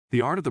The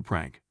Art of the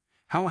Prank: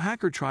 How a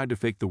Hacker Tried to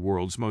Fake the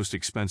World's Most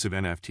Expensive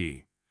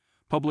NFT.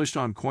 Published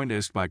on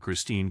CoinDesk by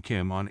Christine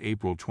Kim on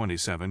April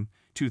 27,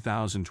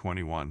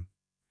 2021.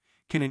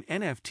 Can an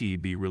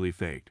NFT be really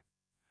faked?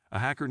 A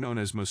hacker known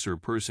as Monsieur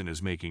Person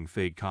is making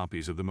fake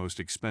copies of the most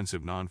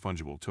expensive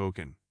non-fungible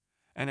token,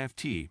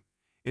 NFT,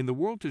 in the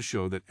world to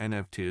show that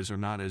NFTs are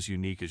not as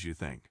unique as you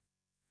think.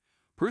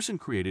 Person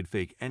created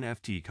fake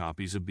NFT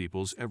copies of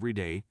Beeple's Every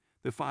Day,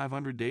 the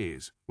 500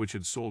 Days, which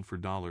had sold for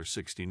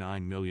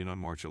 $69 million on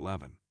March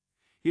 11.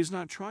 He is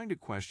not trying to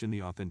question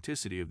the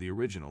authenticity of the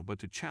original but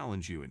to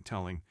challenge you in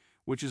telling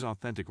which is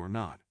authentic or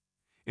not.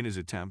 In his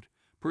attempt,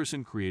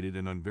 Person created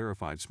an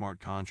unverified smart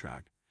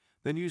contract,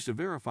 then used a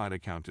verified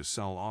account to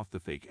sell off the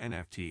fake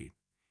NFT.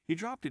 He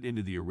dropped it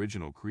into the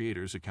original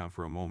creator's account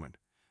for a moment,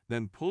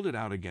 then pulled it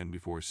out again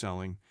before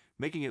selling,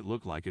 making it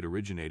look like it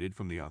originated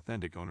from the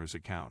authentic owner's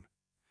account.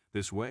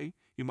 This way,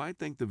 you might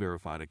think the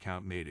verified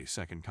account made a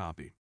second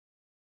copy.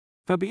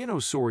 Fabiano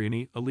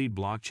Soriani, a lead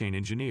blockchain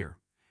engineer,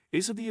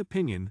 is of the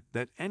opinion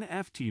that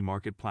NFT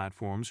market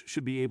platforms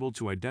should be able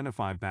to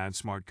identify bad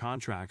smart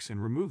contracts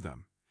and remove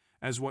them,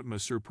 as what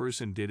Monsieur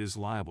Person did is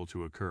liable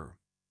to occur.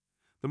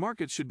 The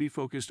market should be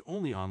focused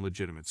only on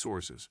legitimate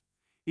sources.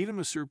 Even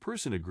Monsieur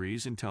Person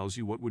agrees and tells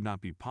you what would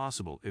not be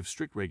possible if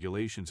strict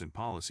regulations and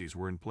policies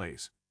were in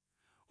place.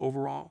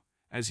 Overall,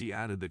 as he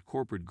added that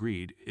corporate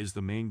greed is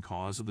the main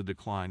cause of the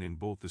decline in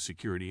both the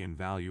security and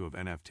value of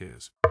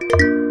NFTs.